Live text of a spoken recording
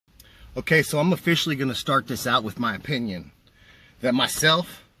Okay, so I'm officially going to start this out with my opinion that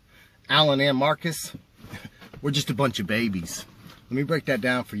myself, Alan, and Marcus, we're just a bunch of babies. Let me break that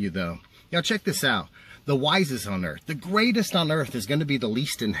down for you, though. Now, check this out. The wisest on earth, the greatest on earth is going to be the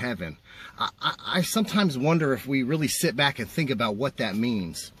least in heaven. I sometimes wonder if we really sit back and think about what that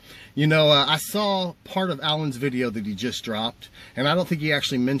means. You know, I saw part of Alan's video that he just dropped, and I don't think he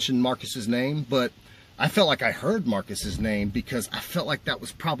actually mentioned Marcus's name, but I felt like I heard Marcus's name because I felt like that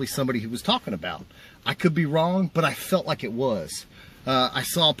was probably somebody he was talking about. I could be wrong, but I felt like it was. I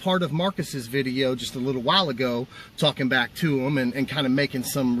saw part of Marcus's video just a little while ago talking back to him and kind of making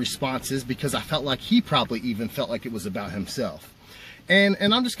some responses because I felt like he probably even felt like it was about himself. And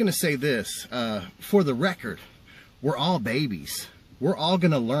I'm just going to say this, for the record, we're all babies. We're all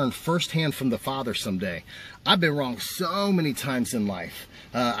going to learn firsthand from the Father someday. I've been wrong so many times in life.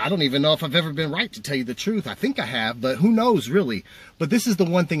 I don't even know if I've ever been right, to tell you the truth. I think I have, but who knows really. But this is the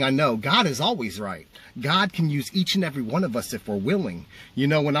one thing I know. God is always right. God can use each and every one of us if we're willing. You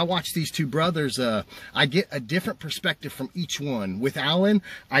know, when I watch these two brothers, I get a different perspective from each one. With Alan,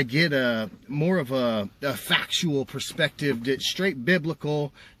 I get more of a factual perspective, that's straight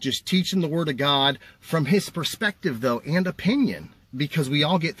biblical, just teaching the Word of God from his perspective, though, and opinion. Because we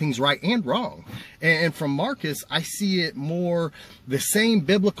all get things right and wrong. And from Marcus, I see it more the same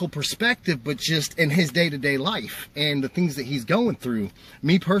biblical perspective, but just in his day-to-day life and the things that he's going through.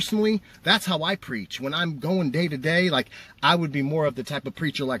 Me personally, that's how I preach. When I'm going day-to-day, like I would be more of the type of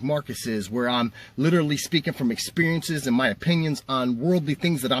preacher like Marcus is, where I'm literally speaking from experiences and my opinions on worldly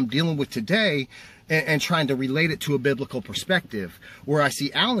things that I'm dealing with today, and trying to relate it to a biblical perspective. Where I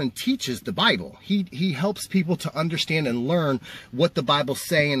see Alan teaches the Bible. He helps people to understand and learn what the Bible's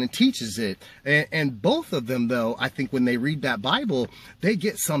saying and teaches it. And both of them, though, I think when they read that Bible, they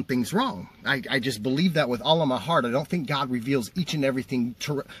get some things wrong. I just believe that with all of my heart. I don't think God reveals each and everything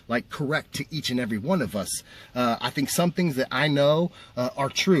correct to each and every one of us. I think some things that I know are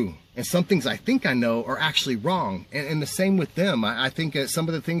true. And some things I think I know are actually wrong. And the same with them. I think some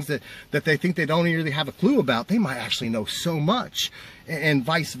of the things that they think they don't really have a clue about, they might actually know so much. And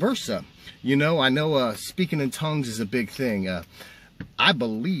vice versa. You know, I know speaking in tongues is a big thing. I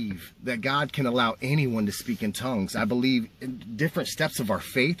believe that God can allow anyone to speak in tongues. I believe different steps of our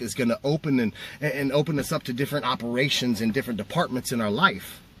faith is going to open and open us up to different operations and different departments in our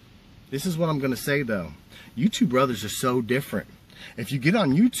life. This is what I'm going to say, though. You two brothers are so different. If you get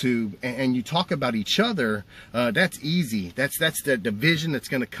on YouTube and you talk about each other, that's easy. That's the division that's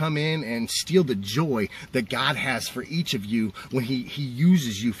going to come in and steal the joy that God has for each of you when he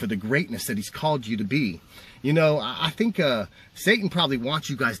uses you for the greatness that he's called you to be. You know, I think Satan probably wants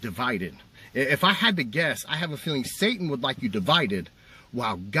you guys divided. If I had to guess, I have a feeling Satan would like you divided,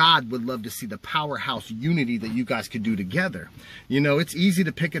 while God would love to see the powerhouse unity that you guys could do together. You know, it's easy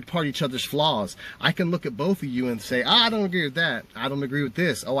to pick apart each other's flaws. I can look at both of you and say, I don't agree with that. I don't agree with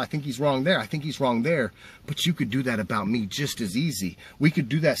this. Oh, I think he's wrong there. I think he's wrong there. But you could do that about me just as easy. We could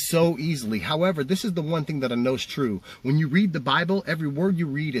do that so easily. However, this is the one thing that I know is true. When you read the Bible, every word you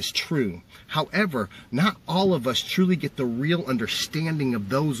read is true. However, not all of us truly get the real understanding of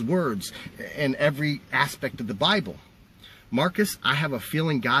those words in every aspect of the Bible. Marcus, I have a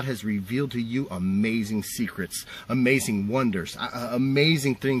feeling God has revealed to you amazing secrets, amazing wonders,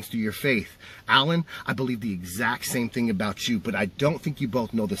 amazing things through your faith. Alan, I believe the exact same thing about you, but I don't think you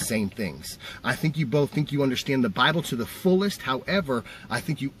both know the same things. I think you both think you understand the Bible to the fullest. However, I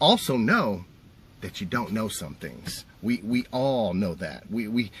think you also know that you don't know some things. We all know that.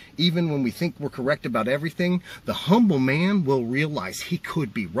 We even when we think we're correct about everything, the humble man will realize he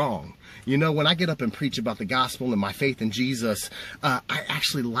could be wrong. You know, when I get up and preach about the gospel and my faith in Jesus, I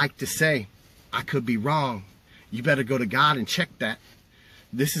actually like to say, I could be wrong. You better go to God and check that.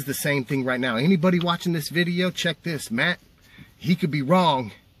 This is the same thing right now. Anybody watching this video, check this. Matt, he could be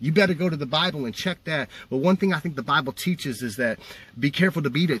wrong. You better go to the Bible and check that. But one thing I think the Bible teaches is that be careful to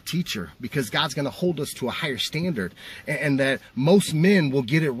be the teacher, because God's going to hold us to a higher standard, and that most men will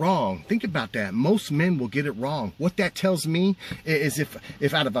get it wrong. Think about that. Most men will get it wrong. What that tells me is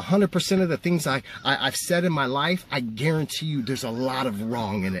if out of 100% of the things I've said in my life, I guarantee you there's a lot of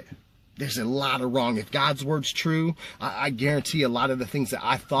wrong in it. There's a lot of wrong. If God's word's true, I guarantee a lot of the things that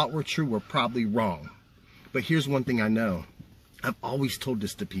I thought were true were probably wrong. But here's one thing I know. I've always told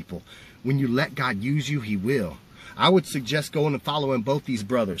this to people. When you let God use you, he will. I would suggest going and following both these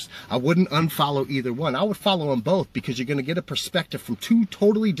brothers. I wouldn't unfollow either one. I would follow them both, because you're going to get a perspective from two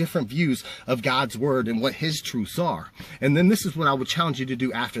totally different views of God's word and what his truths are. And then this is what I would challenge you to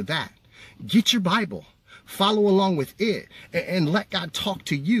do after that. Get your Bible. Follow along with it and let God talk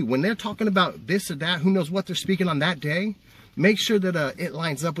to you. When they're talking about this or that, who knows what they're speaking on that day, make sure that it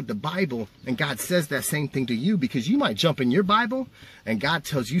lines up with the Bible and God says that same thing to you, because you might jump in your Bible and God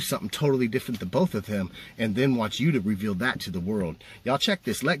tells you something totally different than both of them, and then wants you to reveal that to the world. Y'all check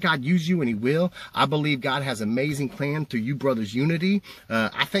this. Let God use you, and he will. I believe God has an amazing plan through you brothers' unity.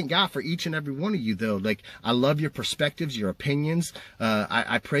 I thank God for each and every one of you, though. Like, I love your perspectives, your opinions.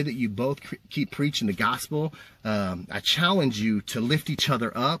 I pray that you both keep preaching the gospel. I challenge you to lift each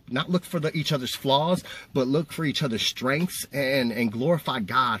other up, not look for each other's flaws, but look for each other's strengths, and glorify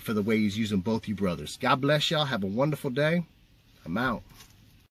God for the way he's using both you brothers. God bless y'all. Have a wonderful day. I'm out.